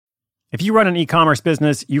If you run an e-commerce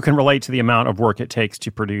business, you can relate to the amount of work it takes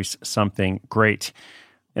to produce something great.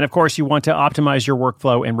 And of course, you want to optimize your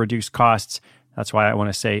workflow and reduce costs. That's why I want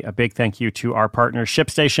to say a big thank you to our partner,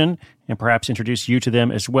 ShipStation, and perhaps introduce you to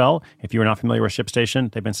them as well. If you're not familiar with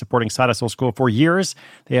ShipStation, they've been supporting Side Hustle School for years.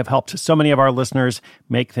 They have helped so many of our listeners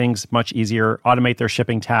make things much easier, automate their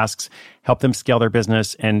shipping tasks, help them scale their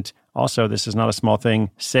business, and also, this is not a small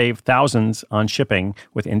thing, save thousands on shipping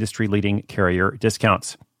with industry-leading carrier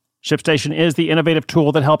discounts. ShipStation is the innovative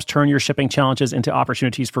tool that helps turn your shipping challenges into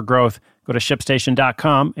opportunities for growth. Go to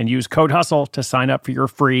ShipStation.com and use code HUSTLE to sign up for your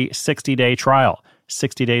free 60-day trial.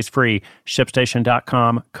 60 days free.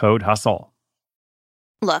 ShipStation.com, code HUSTLE.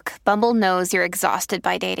 Look, Bumble knows you're exhausted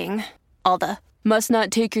by dating. All the, must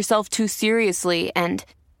not take yourself too seriously, and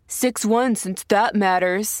 6'1" since that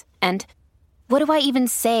matters. And what do I even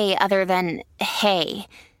say other than, hey?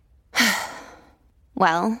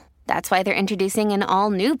 Well, that's why they're introducing an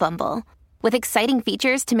all-new Bumble, with exciting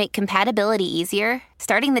features to make compatibility easier,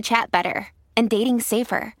 starting the chat better, and dating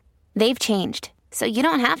safer. They've changed, so you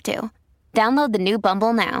don't have to. Download the new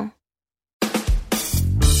Bumble now.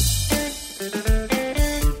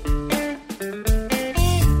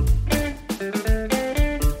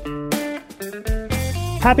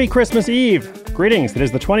 Happy Christmas Eve! Greetings. It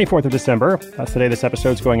is the 24th of December. That's the day this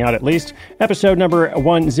episode's going out at least. Episode number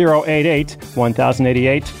 1088.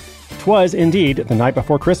 'Twas indeed the night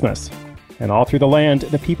before Christmas. And all through the land,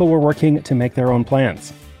 the people were working to make their own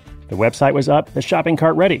plans. The website was up, the shopping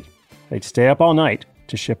cart ready. They'd stay up all night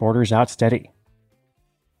to ship orders out steady.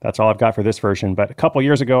 That's all I've got for this version, but a couple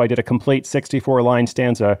years ago I did a complete 64-line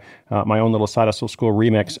stanza, my own little Side Hustle School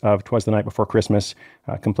remix of 'Twas the Night Before Christmas,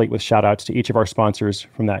 complete with shout-outs to each of our sponsors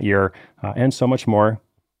from that year, and so much more.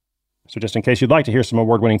 So just in case you'd like to hear some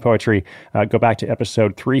award-winning poetry, go back to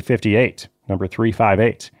episode 358, number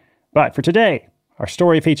 358. But for today, our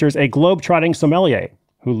story features a globe-trotting sommelier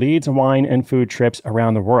who leads wine and food trips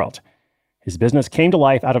around the world. His business came to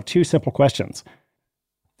life out of two simple questions.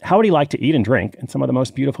 How would he like to eat and drink in some of the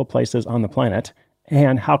most beautiful places on the planet?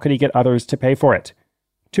 And how could he get others to pay for it?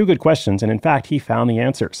 Two good questions, and in fact, he found the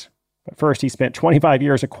answers. But first, he spent 25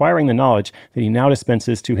 years acquiring the knowledge that he now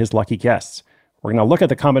dispenses to his lucky guests. We're going to look at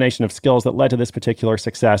the combination of skills that led to this particular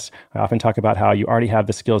success. I often talk about how you already have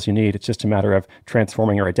the skills you need. It's just a matter of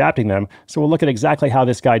transforming or adapting them. So we'll look at exactly how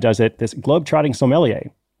this guy does it, this globe-trotting sommelier,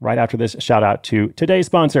 right after this shout out to today's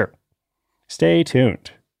sponsor. Stay tuned.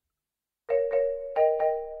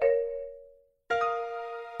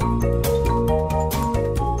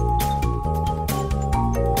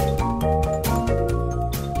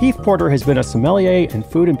 Heath Porter has been a sommelier and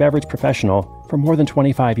food and beverage professional for more than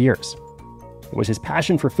 25 years. It was his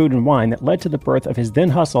passion for food and wine that led to the birth of his then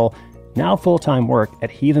hustle, now full-time work at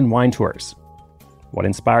Heathen Wine Tours. What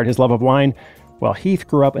inspired his love of wine? Well, Heath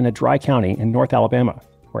grew up in a dry county in North Alabama,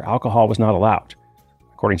 where alcohol was not allowed.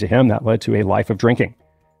 According to him, that led to a life of drinking.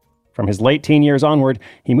 From his late teen years onward,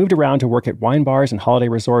 he moved around to work at wine bars and holiday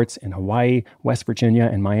resorts in Hawaii, West Virginia,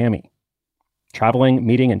 and Miami. Traveling,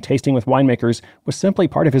 meeting, and tasting with winemakers was simply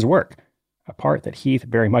part of his work, a part that Heath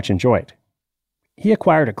very much enjoyed. He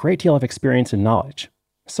acquired a great deal of experience and knowledge,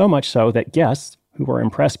 so much so that guests, who were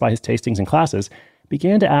impressed by his tastings and classes,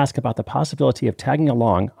 began to ask about the possibility of tagging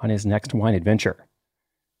along on his next wine adventure.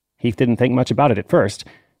 Heath didn't think much about it at first,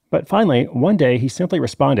 but finally, one day he simply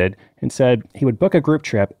responded and said he would book a group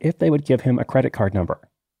trip if they would give him a credit card number.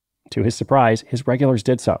 To his surprise, his regulars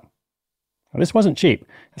did so. Now, this wasn't cheap.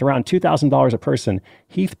 At around $2,000 a person,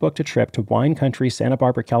 Heath booked a trip to wine country Santa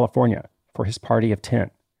Barbara, California, for his party of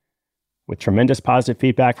 10. With tremendous positive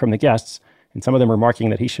feedback from the guests, and some of them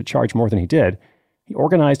remarking that he should charge more than he did, he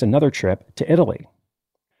organized another trip to Italy.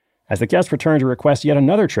 As the guests returned to request yet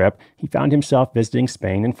another trip, he found himself visiting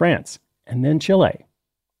Spain and France, and then Chile.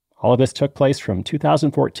 All of this took place from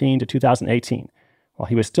 2014 to 2018, while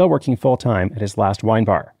he was still working full-time at his last wine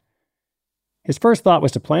bar. His first thought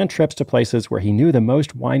was to plan trips to places where he knew the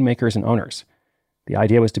most winemakers and owners. The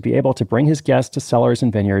idea was to be able to bring his guests to cellars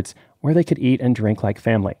and vineyards where they could eat and drink like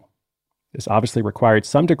family. This obviously required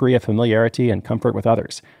some degree of familiarity and comfort with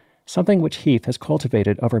others, something which Heath has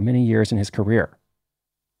cultivated over many years in his career.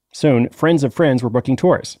 Soon, friends of friends were booking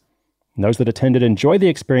tours. And those that attended enjoyed the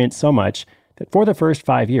experience so much that for the first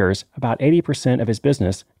 5 years, about 80% of his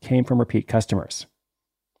business came from repeat customers.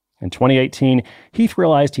 In 2018, Heath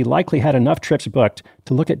realized he likely had enough trips booked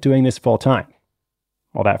to look at doing this full-time.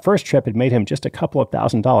 While that first trip had made him just a couple of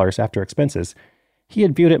 $1,000s after expenses, he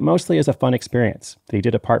had viewed it mostly as a fun experience that he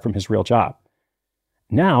did apart from his real job.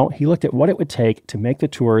 Now, he looked at what it would take to make the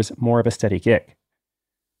tours more of a steady gig.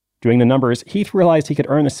 Doing the numbers, Heath realized he could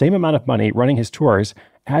earn the same amount of money running his tours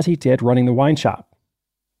as he did running the wine shop.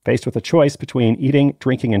 Faced with a choice between eating,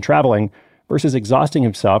 drinking, and traveling versus exhausting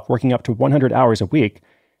himself working up to 100 hours a week,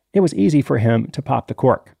 it was easy for him to pop the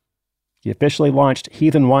cork. He officially launched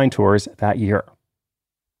Heathen Wine Tours that year.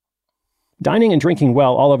 Dining and drinking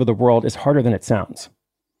well all over the world is harder than it sounds.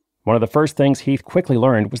 One of the first things Heath quickly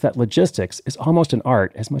learned was that logistics is almost an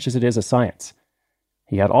art as much as it is a science.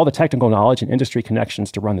 He had all the technical knowledge and industry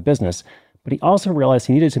connections to run the business, but he also realized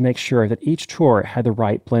he needed to make sure that each tour had the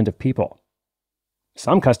right blend of people.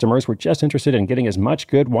 Some customers were just interested in getting as much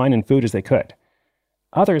good wine and food as they could.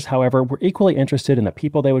 Others, however, were equally interested in the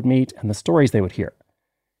people they would meet and the stories they would hear.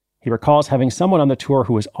 He recalls having someone on the tour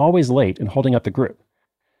who was always late and holding up the group.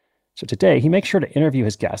 So today, he makes sure to interview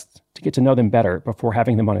his guests to get to know them better before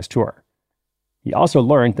having them on his tour. He also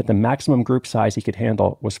learned that the maximum group size he could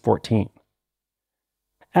handle was 14.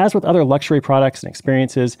 As with other luxury products and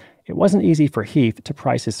experiences, it wasn't easy for Heath to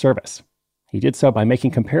price his service. He did so by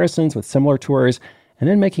making comparisons with similar tours and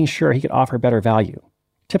then making sure he could offer better value,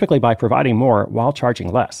 typically by providing more while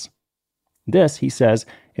charging less. This, he says,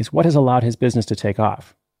 is what has allowed his business to take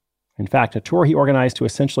off. In fact, a tour he organized to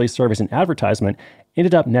essentially serve as an advertisement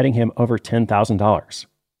ended up netting him over $10,000.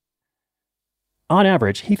 On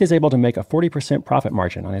average, Heath is able to make a 40% profit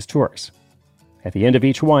margin on his tours. At the end of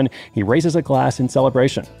each one, he raises a glass in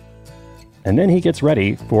celebration. And then he gets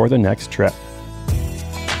ready for the next trip.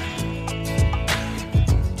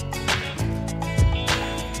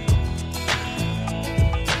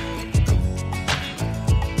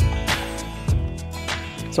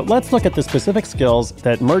 So let's look at the specific skills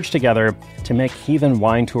that merge together to make Heathen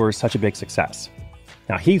Wine Tours such a big success.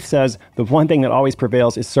 Now, Heath says the one thing that always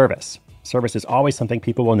prevails is service. Service is always something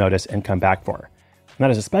people will notice and come back for. And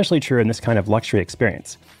that is especially true in this kind of luxury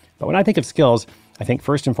experience. But when I think of skills, I think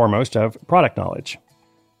first and foremost of product knowledge.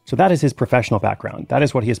 So that is his professional background. That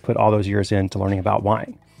is what he has put all those years into learning about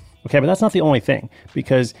wine. Okay, but that's not the only thing,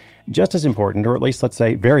 because just as important, or at least let's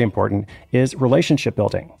say very important, is relationship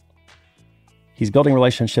building. He's building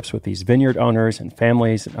relationships with these vineyard owners and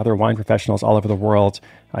families and other wine professionals all over the world.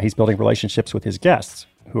 He's building relationships with his guests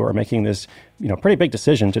who are making this, pretty big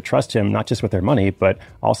decision to trust him, not just with their money, but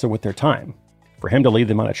also with their time. For him to lead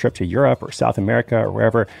them on a trip to Europe or South America or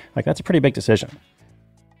wherever, that's a pretty big decision.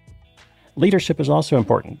 Leadership is also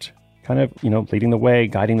important. Kind of, leading the way,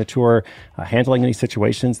 guiding the tour, handling any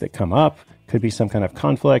situations that come up. Could be some kind of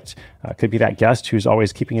conflict. Could be that guest who's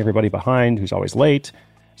always keeping everybody behind, who's always late.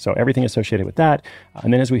 So everything associated with that.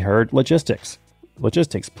 And then as we heard, logistics,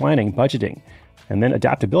 planning, budgeting, and then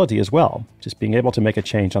adaptability as well. Just being able to make a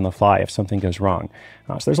change on the fly if something goes wrong.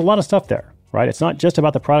 So there's a lot of stuff there, right? It's not just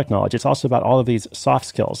about the product knowledge. It's also about all of these soft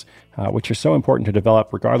skills, which are so important to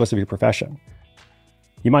develop regardless of your profession.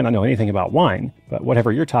 You might not know anything about wine, but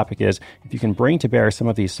whatever your topic is, if you can bring to bear some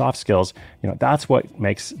of these soft skills, that's what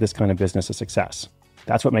makes this kind of business a success.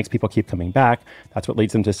 That's what makes people keep coming back. That's what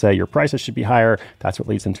leads them to say your prices should be higher. That's what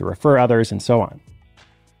leads them to refer others and so on.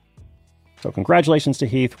 So congratulations to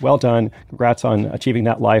Heath. Well done. Congrats on achieving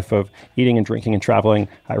that life of eating and drinking and traveling.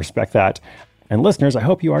 I respect that. And listeners, I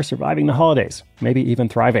hope you are surviving the holidays, maybe even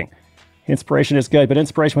thriving. Inspiration is good, but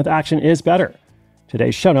inspiration with action is better.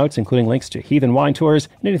 Today's show notes, including links to Heathen Wine Tours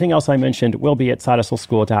and anything else I mentioned, will be at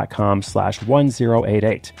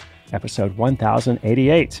sidehustleschool.com/1088, episode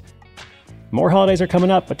 1088. More holidays are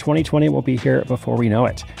coming up, but 2020 will be here before we know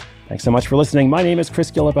it. Thanks so much for listening. My name is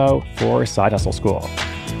Chris Guillebeau for Side Hustle School.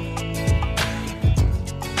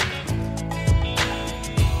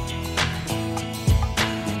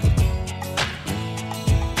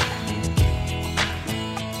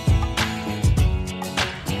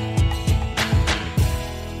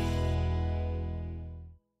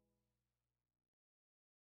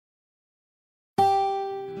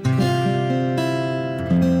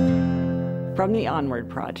 From the Onward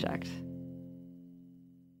Project.